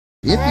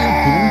If you've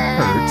been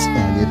hurt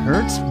and it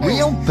hurts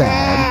real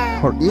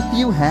bad, or if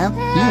you have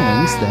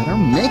feelings that are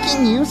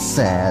making you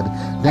sad,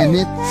 then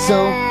it's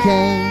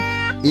okay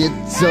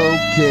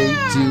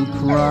to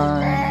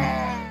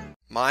cry.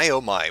 My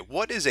oh my,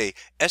 what is a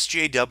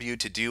SJW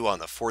to do on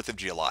the 4th of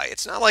July?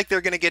 It's not like they're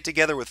going to get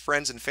together with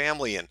friends and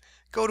family and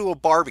go to a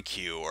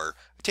barbecue or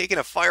take in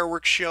a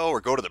fireworks show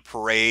or go to the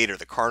parade or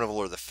the carnival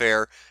or the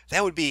fair.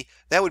 That would be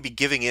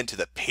giving in to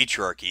the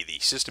patriarchy, the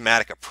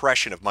systematic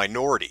oppression of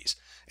minorities.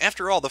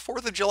 After all, the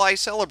 4th of July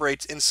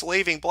celebrates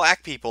enslaving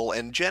black people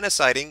and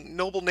genociding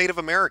noble Native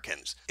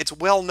Americans. It's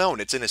well known,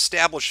 it's an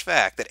established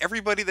fact, that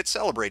everybody that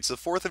celebrates the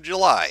 4th of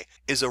July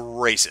is a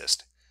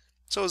racist.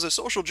 So as a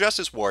social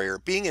justice warrior,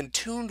 being in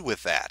tune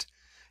with that,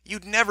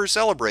 you'd never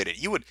celebrate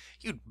it. You'd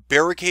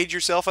barricade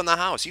yourself in the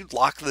house. You'd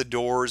lock the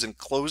doors and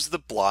close the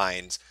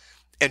blinds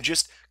and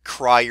just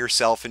cry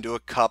yourself into a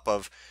cup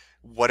of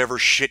whatever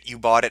shit you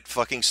bought at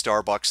fucking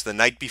Starbucks the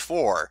night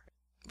before.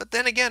 But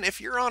then again,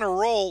 if you're on a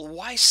roll,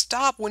 why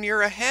stop when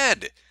you're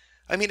ahead?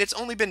 I mean, it's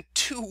only been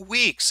 2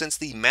 weeks since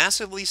the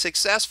massively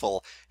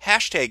successful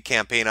hashtag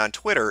campaign on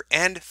Twitter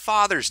and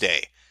Father's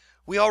Day.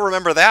 We all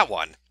remember that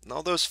one.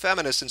 All those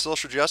feminists and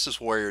social justice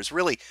warriors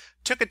really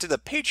took it to the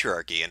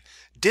patriarchy and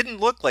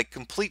didn't look like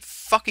complete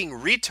fucking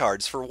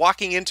retards for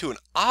walking into an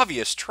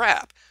obvious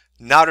trap.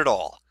 Not at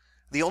all.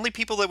 The only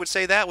people that would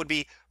say that would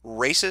be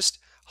racist,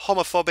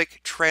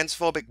 homophobic,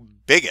 transphobic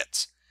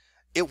bigots.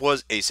 It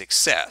was a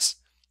success.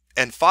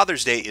 And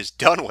Father's Day is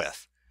done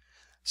with.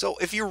 So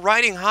if you're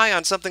riding high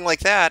on something like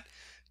that,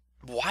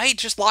 why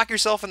just lock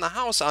yourself in the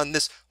house on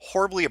this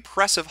horribly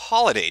oppressive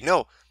holiday?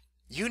 No,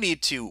 you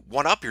need to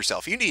one-up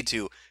yourself. You need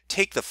to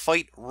take the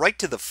fight right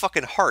to the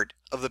fucking heart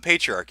of the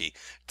patriarchy,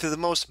 to the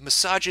most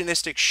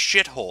misogynistic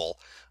shithole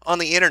on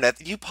the internet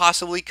that you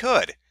possibly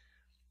could.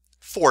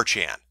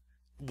 4chan.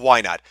 Why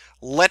not?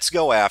 Let's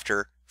go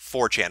after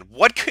 4chan.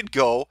 What could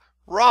go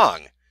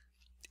wrong?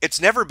 It's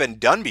never been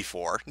done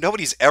before.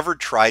 Nobody's ever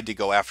tried to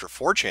go after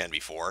 4chan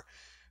before.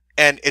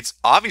 And it's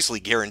obviously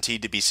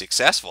guaranteed to be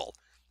successful.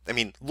 I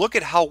mean, look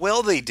at how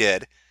well they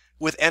did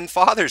with End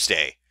Father's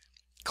Day.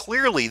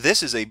 Clearly,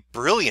 this is a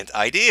brilliant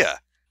idea.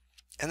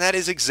 And that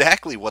is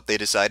exactly what they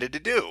decided to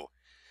do.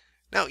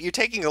 Now, you're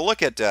taking a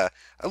look at a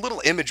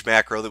little image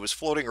macro that was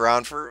floating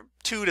around for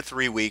 2 to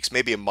 3 weeks,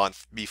 maybe a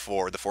month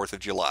before the 4th of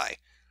July.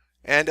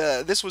 And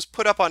this was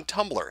put up on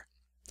Tumblr.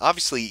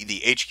 Obviously,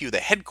 the HQ, the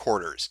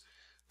headquarters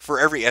for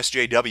every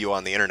SJW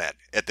on the internet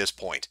at this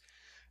point.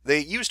 They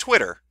use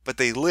Twitter, but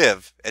they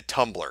live at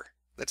Tumblr.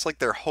 That's like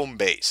their home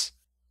base.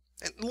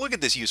 And look at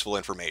this useful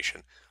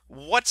information.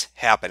 What's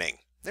happening?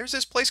 There's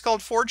this place called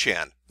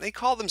 4chan. They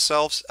call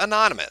themselves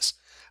anonymous.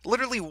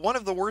 Literally one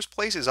of the worst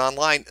places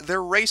online. They're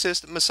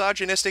racist,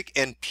 misogynistic,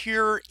 and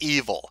pure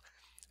evil.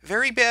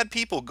 Very bad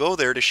people go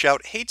there to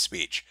shout hate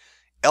speech.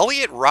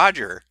 Elliot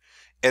Rodger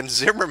and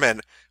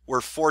Zimmerman were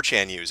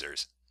 4chan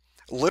users.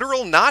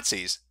 Literal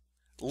Nazis,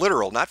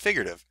 literal, not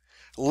figurative,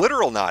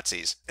 literal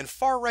Nazis and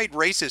far-right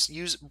racists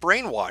use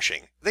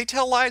brainwashing. They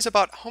tell lies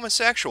about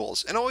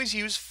homosexuals and always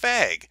use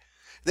fag.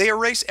 They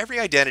erase every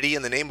identity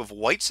in the name of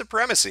white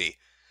supremacy.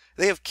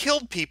 They have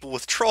killed people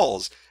with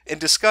trolls and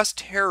discuss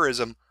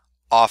terrorism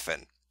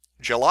often.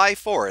 July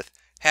 4th,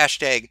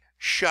 hashtag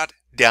shut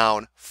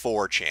down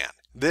 4chan.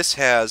 This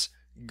has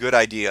good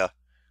idea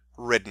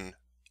written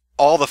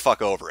all the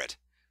fuck over it.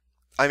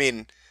 I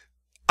mean,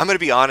 I'm going to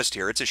be honest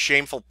here. It's a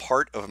shameful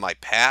part of my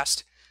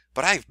past,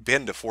 but I've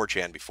been to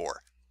 4chan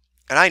before.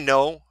 And I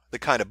know the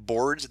kind of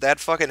boards that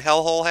fucking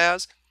hellhole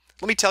has.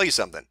 Let me tell you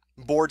something.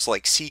 Boards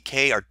like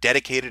CK are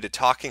dedicated to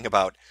talking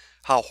about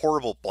how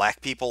horrible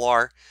black people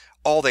are.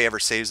 All they ever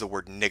say is the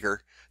word nigger.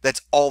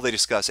 That's all they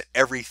discuss at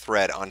every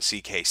thread on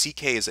CK.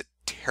 CK is a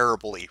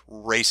terribly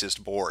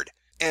racist board.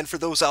 And for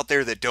those out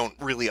there that don't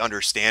really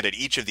understand it,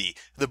 each of the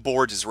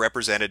boards is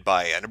represented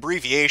by an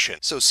abbreviation.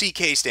 So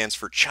CK stands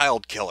for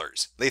child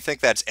killers. They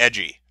think that's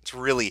edgy.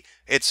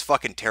 It's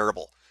fucking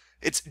terrible.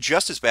 It's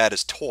just as bad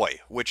as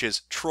Toy, which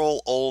is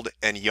troll old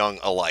and young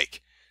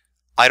alike.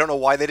 I don't know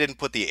why they didn't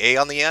put the A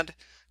on the end.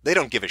 They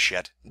don't give a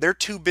shit. They're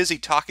too busy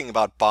talking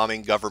about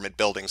bombing government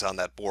buildings on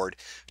that board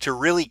to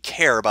really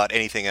care about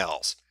anything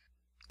else.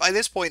 By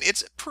this point,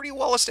 it's a pretty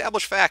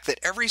well-established fact that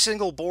every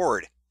single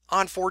board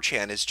on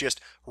 4chan is just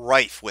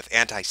rife with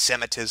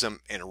anti-Semitism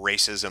and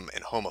racism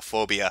and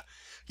homophobia.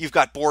 You've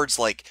got boards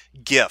like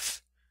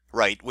GIF,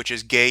 right, which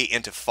is Gay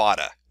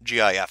Intifada,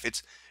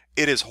 GIF.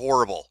 It is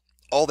horrible.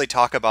 All they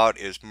talk about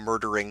is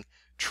murdering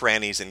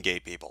trannies and gay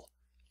people.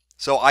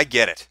 So I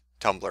get it,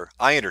 Tumblr.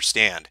 I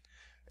understand,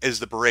 as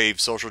the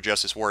brave social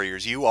justice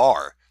warriors you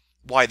are,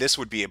 why this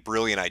would be a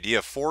brilliant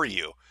idea for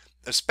you,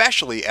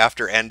 especially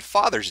after End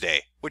Father's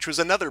Day, which was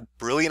another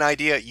brilliant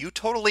idea you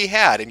totally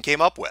had and came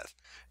up with.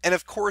 And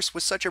of course,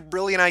 with such a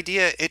brilliant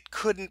idea, it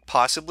couldn't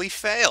possibly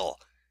fail.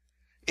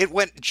 It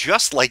went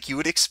just like you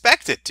would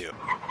expect it to.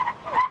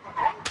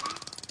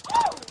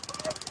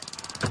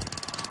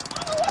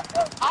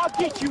 I'll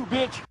get you,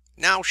 bitch!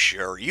 Now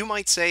sure, you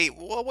might say,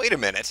 well wait a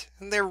minute,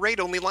 their raid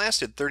only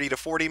lasted 30 to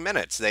 40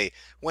 minutes. They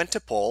went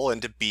to Pol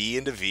and to B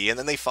and to V and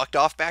then they fucked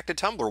off back to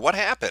Tumblr. What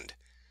happened?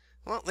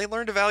 Well, they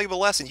learned a valuable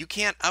lesson. You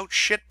can't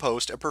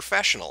out-shitpost a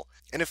professional.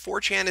 And if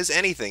 4chan is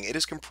anything, it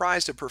is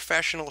comprised of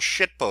professional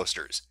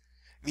shitposters.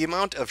 The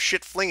amount of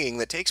shit-flinging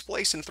that takes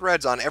place in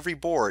threads on every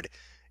board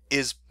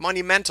is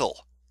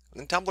monumental.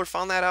 And Tumblr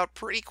found that out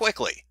pretty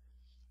quickly.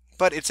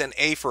 But it's an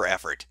A for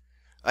effort.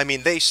 I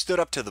mean, they stood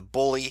up to the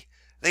bully,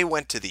 they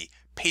went to the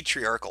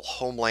patriarchal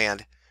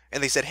homeland,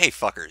 and they said, hey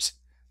fuckers,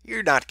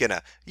 you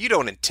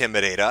don't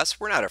intimidate us,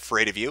 we're not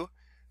afraid of you.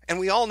 And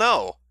we all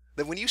know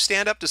that when you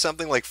stand up to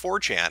something like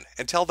 4chan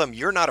and tell them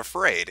you're not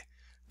afraid,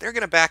 they're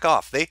gonna back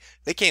off. They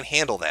can't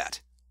handle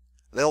that.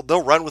 They'll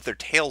run with their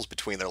tails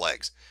between their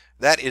legs.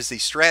 That is the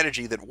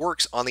strategy that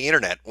works on the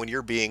internet when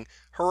you're being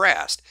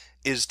harassed,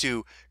 is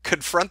to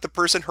confront the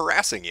person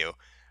harassing you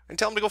and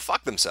tell them to go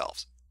fuck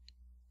themselves.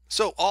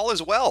 So all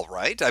is well,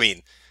 right? I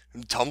mean,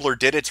 Tumblr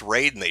did its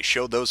raid and they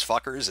showed those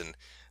fuckers and,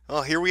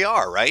 well, here we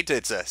are, right?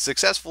 It's a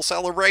successful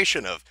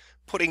celebration of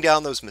putting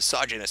down those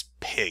misogynist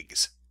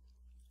pigs.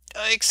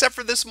 Except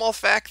for this small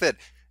fact that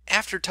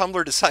after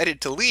Tumblr decided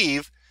to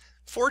leave,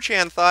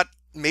 4chan thought,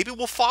 maybe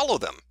we'll follow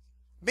them.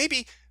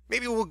 Maybe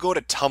we'll go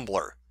to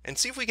Tumblr and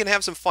see if we can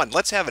have some fun.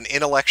 Let's have an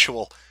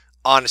intellectual,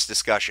 honest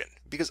discussion,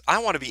 because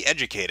I want to be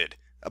educated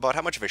about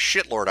how much of a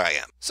shitlord I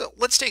am. So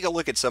let's take a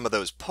look at some of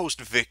those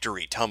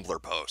post-victory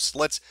Tumblr posts.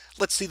 Let's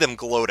see them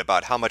gloat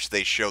about how much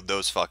they showed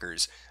those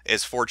fuckers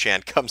as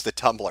 4chan comes to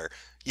Tumblr,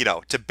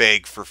 to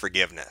beg for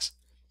forgiveness.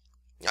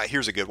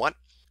 Here's a good one.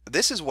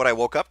 This is what I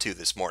woke up to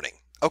this morning.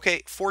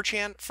 Okay,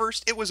 4chan,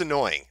 first it was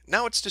annoying.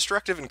 Now it's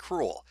destructive and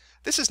cruel.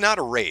 This is not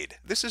a raid.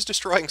 This is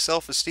destroying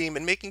self-esteem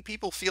and making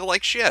people feel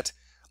like shit.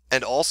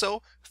 And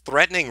also,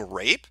 threatening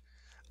rape?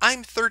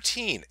 I'm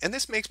 13, and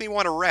this makes me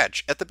want to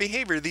retch at the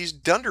behavior these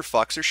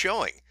dunderfucks are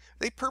showing.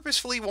 They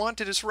purposefully want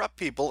to disrupt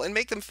people and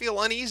make them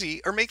feel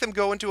uneasy or make them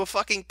go into a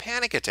fucking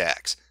panic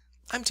attacks.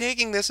 I'm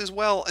taking this as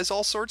well as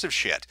all sorts of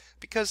shit,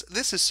 because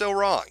this is so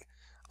wrong.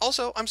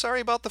 Also, I'm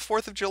sorry about the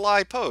 4th of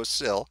July post,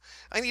 Sil.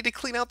 I need to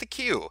clean out the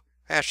queue.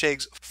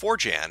 Hashtags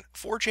 4chan,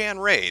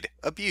 4chan raid,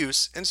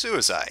 abuse, and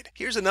suicide.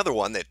 Here's another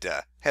one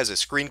that has a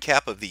screen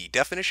cap of the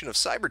definition of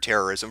cyber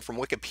terrorism from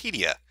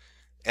Wikipedia.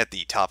 At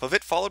the top of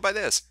it, followed by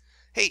this.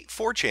 Hey,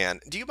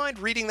 4chan, do you mind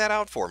reading that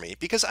out for me?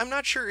 Because I'm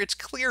not sure it's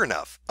clear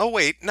enough. Oh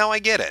wait, now I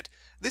get it.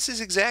 This is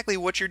exactly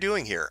what you're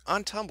doing here,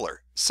 on Tumblr.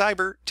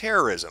 Cyber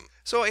terrorism.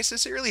 So I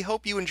sincerely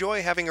hope you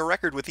enjoy having a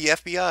record with the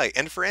FBI,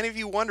 and for any of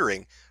you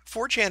wondering,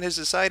 4chan has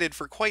decided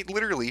for quite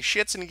literally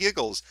shits and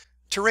giggles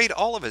to raid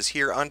all of us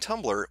here on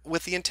Tumblr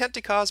with the intent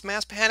to cause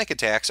mass panic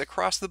attacks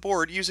across the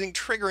board using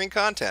triggering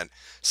content,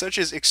 such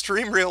as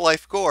extreme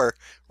real-life gore,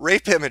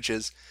 rape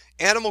images,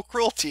 animal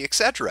cruelty,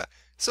 etc.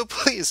 So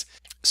please,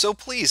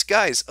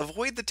 guys,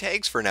 avoid the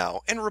tags for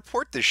now and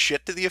report this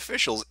shit to the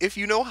officials if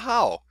you know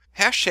how.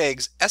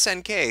 Hashtags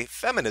SNK,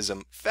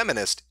 feminism,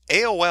 feminist,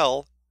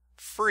 AOL,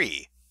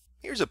 free.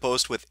 Here's a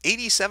post with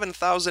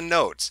 87,000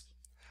 notes.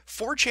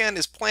 4chan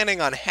is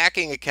planning on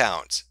hacking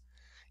accounts.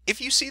 If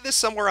you see this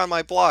somewhere on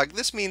my blog,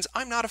 this means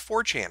I'm not a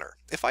 4chaner.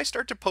 If I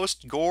start to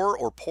post gore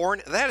or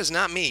porn, that is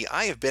not me.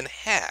 I have been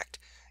hacked.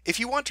 If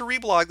you want to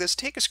reblog this,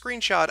 take a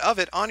screenshot of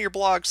it on your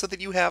blog so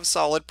that you have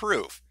solid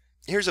proof.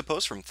 Here's a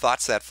post from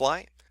Thoughts That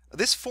Fly.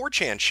 This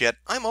 4chan shit,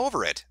 I'm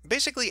over it.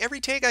 Basically every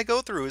tag I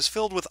go through is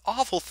filled with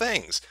awful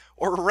things,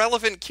 or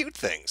irrelevant cute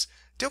things.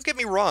 Don't get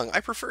me wrong,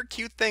 I prefer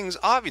cute things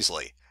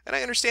obviously, and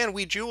I understand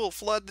we jewel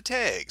flood the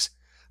tags.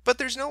 But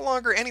there's no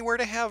longer anywhere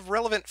to have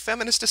relevant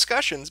feminist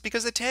discussions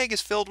because the tag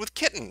is filled with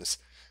kittens.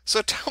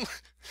 So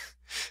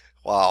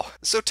Wow.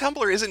 So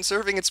Tumblr isn't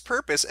serving its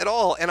purpose at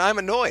all, and I'm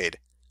annoyed.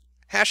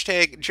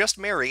 Hashtag just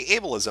marry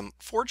ableism,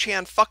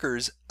 4chan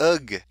fuckers,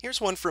 ugh.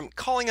 Here's one from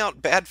Calling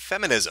Out Bad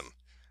Feminism.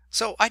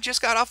 So I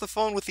just got off the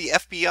phone with the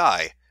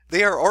FBI.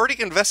 They are already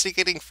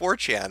investigating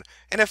 4chan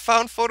and have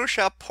found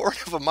Photoshop porn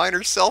of a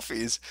minor's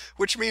selfies,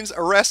 which means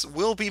arrests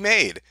will be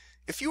made.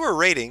 If you are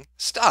raiding,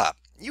 stop.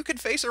 You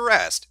could face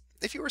arrest.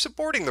 If you are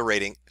supporting the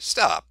raiding,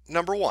 stop.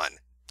 Number 1.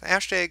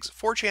 Hashtags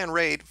 4chan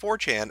raid,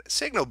 4chan,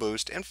 signal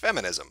boost, and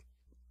feminism.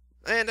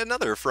 And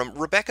another from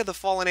Rebecca the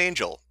Fallen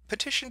Angel.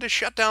 Petition to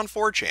shut down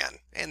 4chan.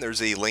 And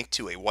there's a link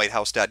to a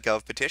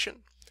whitehouse.gov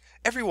petition.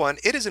 Everyone,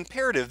 it is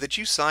imperative that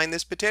you sign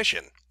this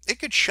petition. It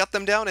could shut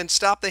them down and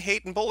stop the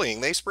hate and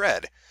bullying they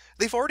spread.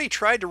 They've already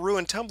tried to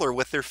ruin Tumblr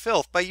with their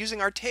filth by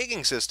using our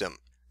tagging system.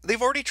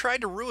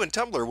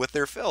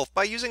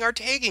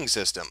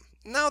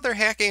 Now they're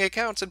hacking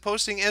accounts and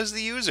posting as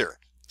the user.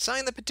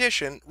 Sign the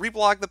petition,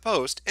 reblog the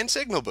post, and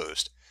signal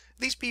boost.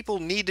 These people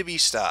need to be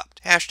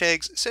stopped.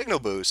 Hashtags signal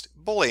boost,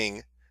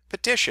 bullying,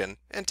 petition,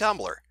 and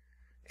Tumblr.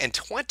 And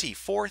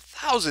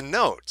 24,000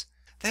 notes.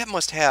 That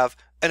must have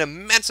an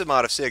immense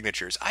amount of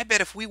signatures. I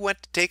bet if we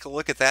went to take a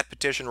look at that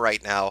petition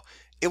right now,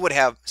 it would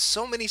have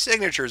so many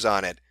signatures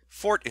on it,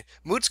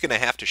 Moot's going to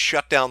have to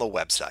shut down the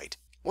website.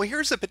 Well,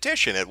 here's the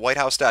petition at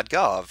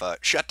whitehouse.gov.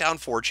 Shut down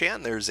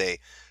 4chan. There's a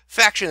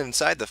faction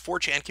inside the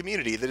 4chan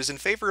community that is in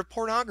favor of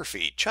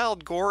pornography,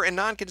 child gore, and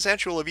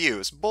non-consensual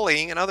abuse,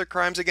 bullying, and other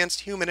crimes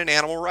against human and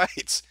animal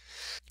rights.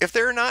 If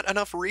there are not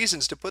enough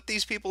reasons to put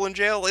these people in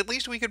jail, at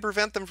least we could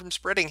prevent them from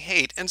spreading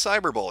hate and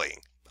cyberbullying.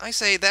 I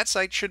say that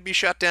site should be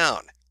shut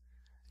down.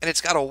 And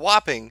it's got a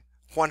whopping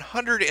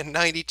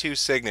 192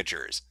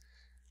 signatures.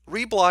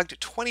 Reblogged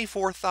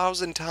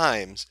 24,000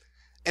 times,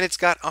 and it's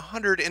got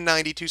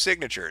 192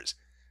 signatures.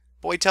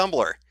 Boy,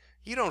 Tumblr,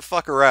 you don't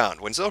fuck around.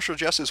 When social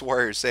justice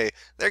warriors say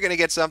they're going to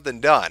get something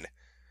done,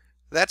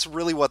 that's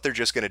really what they're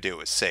just going to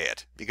do, is say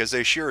it, because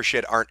they sure as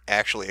shit aren't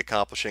actually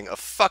accomplishing a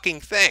fucking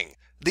thing.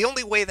 The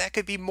only way that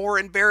could be more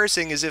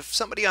embarrassing is if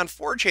somebody on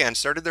 4chan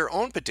started their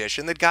own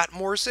petition that got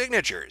more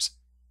signatures.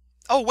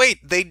 Oh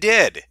wait, they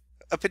did!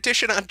 A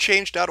petition on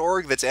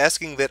change.org that's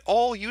asking that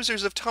all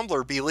users of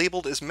Tumblr be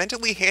labeled as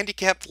mentally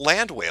handicapped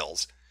land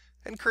whales,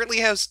 and currently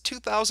has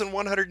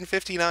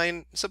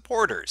 2,159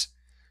 supporters.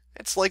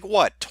 It's like,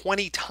 what,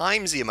 20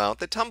 times the amount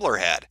that Tumblr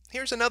had.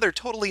 Here's another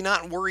totally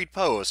not worried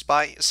post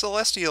by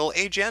Celestial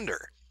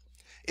Agender.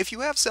 If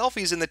you have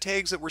selfies in the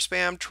tags that were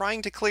spammed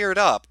trying to clear it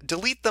up,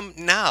 delete them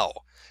now.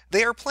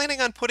 They are planning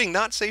on putting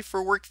not safe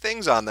for work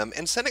things on them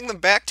and sending them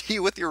back to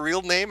you with your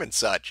real name and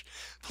such.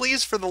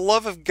 Please, for the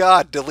love of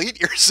God,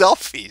 delete your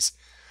selfies.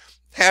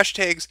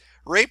 Hashtags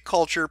rape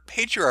culture,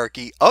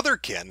 patriarchy,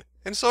 otherkin,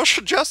 and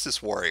social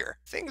justice warrior.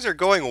 Things are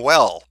going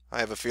well,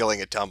 I have a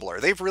feeling, at Tumblr.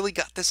 They've really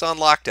got this on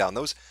lockdown.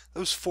 Those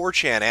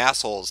 4chan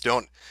assholes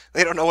don't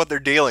know what they're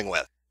dealing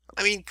with.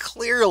 I mean,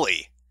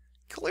 clearly,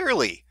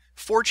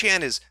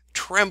 4chan is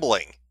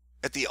trembling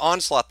at the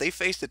onslaught they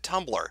faced at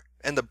Tumblr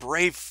and the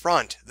brave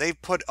front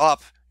they've put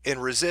up in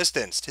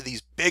resistance to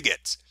these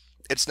bigots.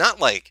 It's not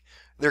like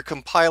they're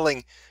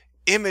compiling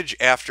image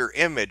after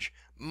image,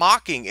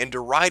 mocking and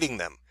deriding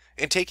them,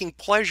 and taking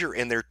pleasure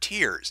in their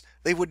tears.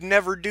 They would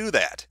never do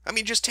that. I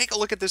mean, just take a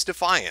look at this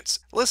defiance.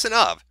 Listen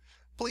up.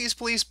 Please,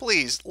 please,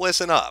 please,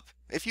 listen up.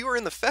 If you are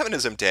in the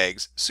feminism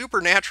tags,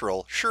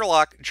 Supernatural,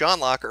 Sherlock, John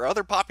Locke, or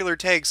other popular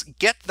tags,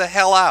 get the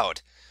hell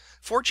out.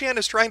 4chan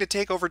is trying to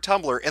take over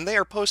Tumblr, and they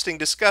are posting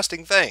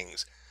disgusting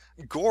things.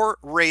 Gore,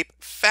 rape,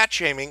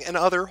 fat-shaming, and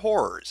other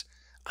horrors.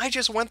 I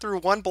just went through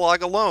one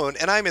blog alone,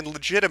 and I'm in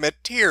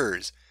legitimate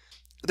tears.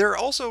 There are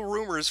also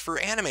rumors for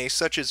anime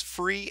such as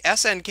Free,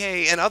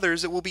 SNK, and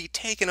others that will be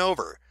taken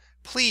over.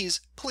 Please,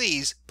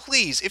 please,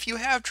 please, if you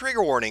have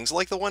trigger warnings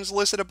like the ones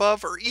listed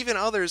above, or even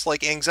others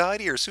like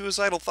anxiety or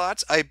suicidal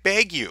thoughts, I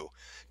beg you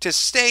to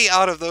stay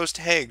out of those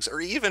tags,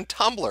 or even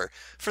Tumblr,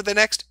 for the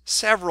next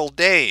several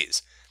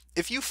days.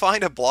 If you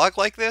find a blog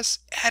like this,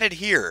 add it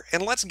here,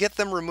 and let's get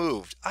them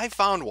removed. I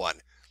found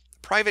one.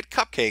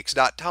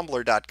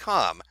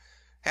 privatecupcakes.tumblr.com.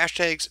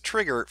 Hashtags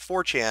trigger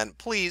 4chan,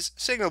 please,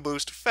 signal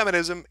boost,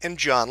 feminism, and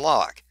John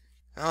Locke.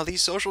 Oh,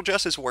 these social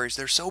justice warriors,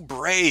 they're so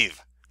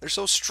brave. They're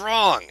so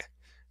strong.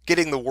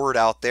 Getting the word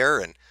out there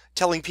and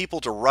telling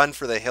people to run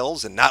for the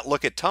hills and not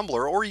look at Tumblr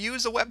or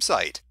use a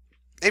website.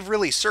 They've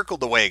really circled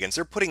the wagons.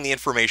 They're putting the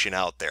information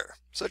out there,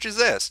 such as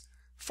this.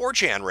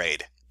 4chan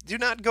raid. Do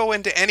not go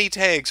into any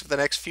tags for the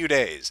next few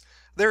days.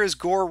 There is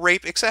gore,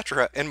 rape,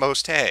 etc. in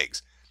most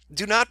tags.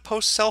 Do not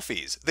post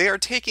selfies. They are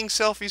taking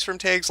selfies from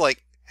tags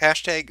like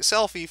hashtag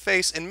selfie,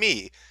 face, and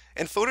me,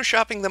 and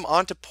photoshopping them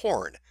onto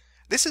porn.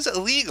 This is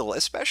illegal,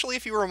 especially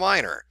if you are a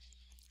minor.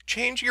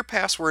 Change your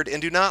password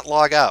and do not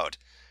log out.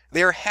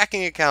 They are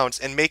hacking accounts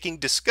and making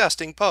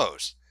disgusting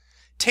posts.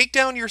 Take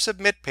down your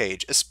submit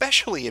page,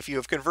 especially if you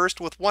have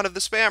conversed with one of the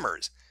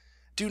spammers.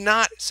 Do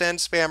not send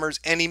spammers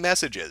any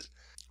messages.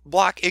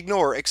 Block,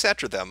 ignore,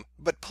 etc. them,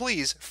 but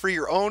please, for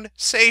your own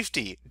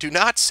safety, do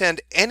not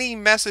send any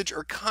message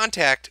or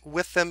contact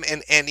with them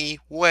in any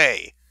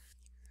way.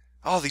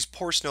 Oh, these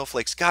poor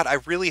snowflakes. God, I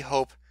really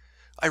hope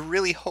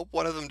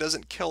one of them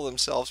doesn't kill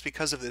themselves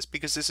because of this,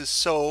 because this is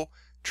so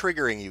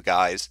triggering, you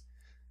guys.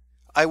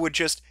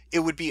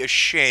 It would be a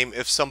shame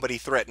if somebody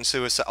threatened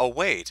suicide. Oh,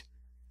 wait.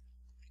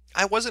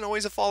 I wasn't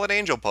always a fallen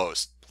angel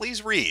post.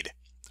 Please read.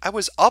 I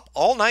was up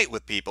all night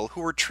with people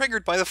who were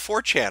triggered by the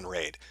 4chan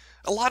raid.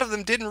 A lot of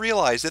them didn't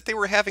realize that they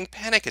were having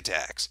panic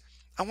attacks.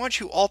 I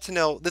want you all to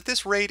know that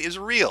this raid is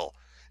real.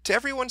 To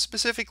everyone,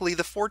 specifically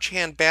the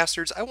 4chan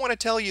bastards, I want to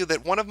tell you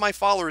that one of my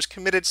followers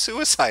committed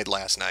suicide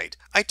last night.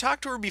 I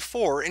talked to her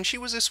before, and she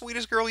was the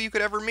sweetest girl you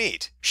could ever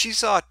meet. She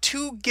saw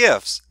 2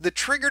 GIFs that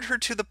triggered her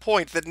to the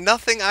point that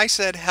nothing I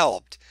said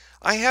helped.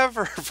 I have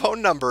her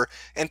phone number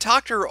and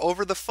talked to her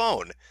over the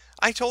phone.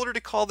 I told her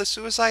to call the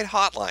suicide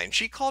hotline.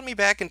 She called me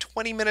back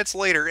 20 minutes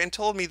later and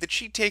told me that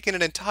she'd taken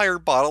an entire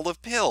bottle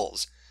of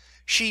pills.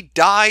 She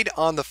died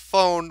on the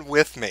phone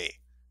with me.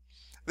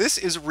 This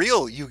is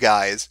real, you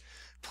guys.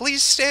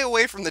 Please stay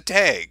away from the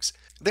tags.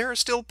 There are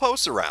still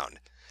posts around.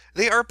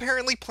 They are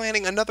apparently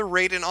planning another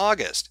raid in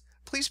August.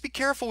 Please be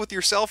careful with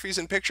your selfies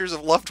and pictures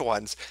of loved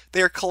ones.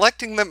 They are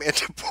collecting them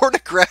into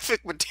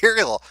pornographic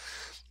material.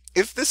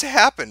 If this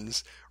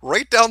happens,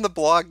 write down the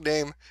blog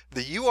name,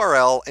 the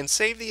URL, and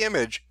save the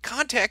image.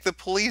 Contact the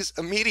police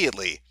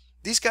immediately.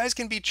 These guys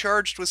can be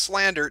charged with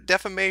slander,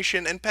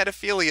 defamation, and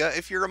pedophilia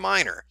if you're a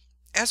minor.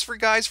 As for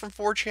guys from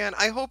 4chan,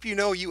 I hope you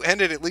know you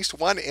ended at least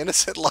one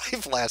innocent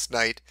life last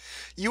night.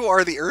 You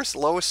are the Earth's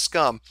lowest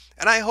scum,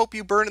 and I hope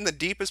you burn in the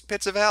deepest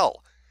pits of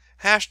hell.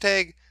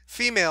 Hashtag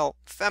female,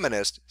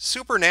 feminist,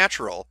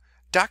 supernatural,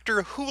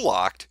 Dr. Who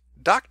Locked,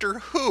 Doctor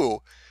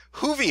Who,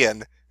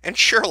 Whovian, and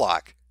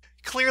Sherlock.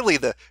 Clearly,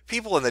 the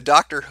people in the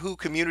Doctor Who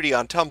community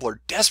on Tumblr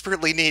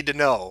desperately need to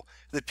know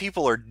that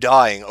people are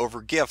dying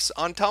over GIFs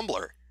on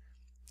Tumblr.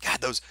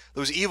 God,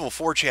 those evil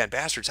 4chan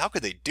bastards, how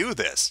could they do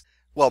this?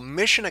 Well,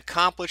 mission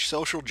accomplished,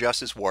 social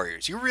justice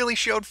warriors. You really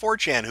showed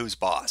 4chan who's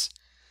boss.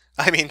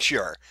 I mean,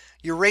 sure,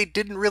 your raid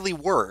didn't really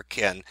work,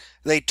 and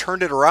they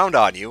turned it around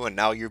on you, and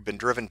now you've been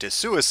driven to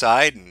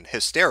suicide and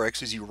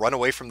hysterics as you run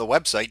away from the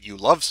website you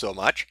love so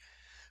much.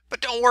 But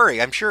don't worry,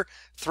 I'm sure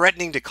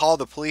threatening to call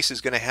the police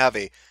is going to have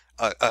an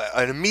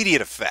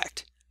immediate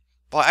effect.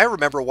 Well, I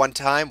remember one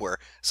time where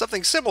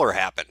something similar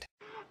happened.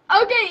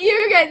 Okay,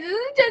 you guys, this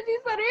is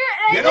Jesse's letter,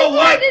 and You know I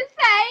what? just wanted to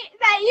say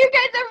that you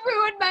guys have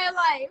ruined my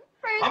life.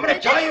 First, I'm gonna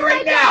this tell is you my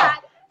right now, dad.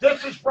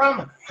 this is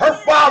from her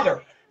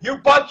father. You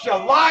bunch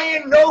of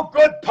lying, no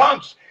good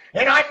punks.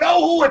 And I know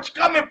who it's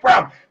coming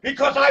from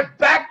because I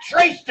back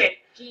traced it.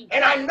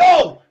 And I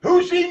know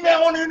who's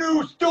emailing and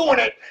who's doing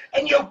it.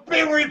 And you've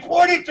been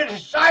reported to the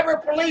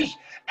cyber police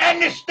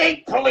and the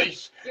state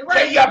police. You're So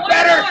right. you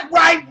better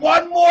write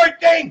one more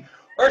thing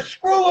or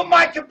screw with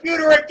my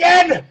computer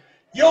again.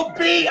 You'll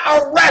be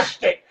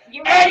arrested.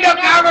 You End of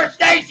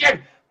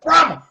conversation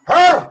from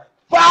her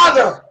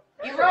father.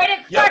 You wrote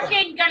it Yeah.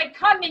 fucking gonna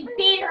come and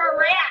beat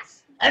her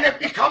ass. And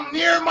if you come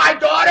near my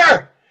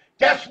daughter,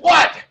 guess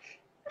what?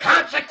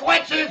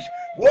 Consequences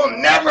will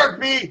never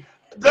be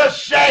the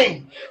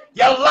same.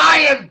 You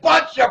lying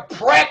bunch of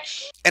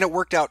pricks. And it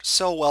worked out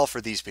so well for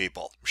these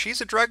people.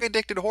 She's a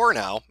drug-addicted whore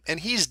now,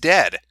 and he's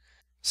dead.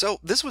 So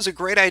this was a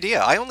great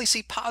idea. I only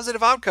see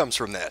positive outcomes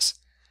from this.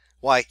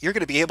 Why, you're going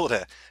to be able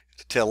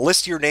to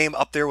list your name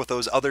up there with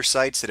those other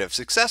sites that have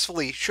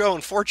successfully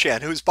shown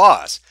 4chan who's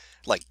boss,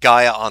 like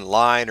Gaia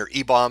Online or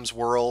eBombs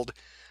World.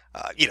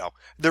 You know,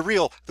 the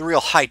real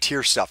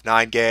high-tier stuff,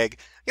 9gag.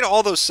 You know,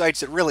 all those sites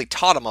that really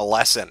taught them a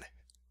lesson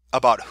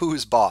about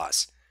who's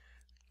boss.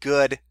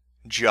 Good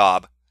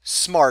job.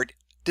 Smart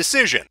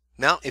decision.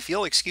 Now, if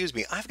you'll excuse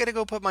me, I've got to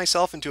go put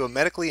myself into a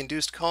medically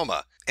induced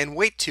coma and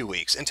wait 2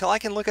 weeks until I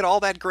can look at all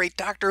that great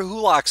Dr.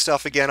 Who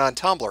stuff again on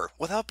Tumblr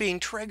without being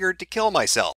triggered to kill myself.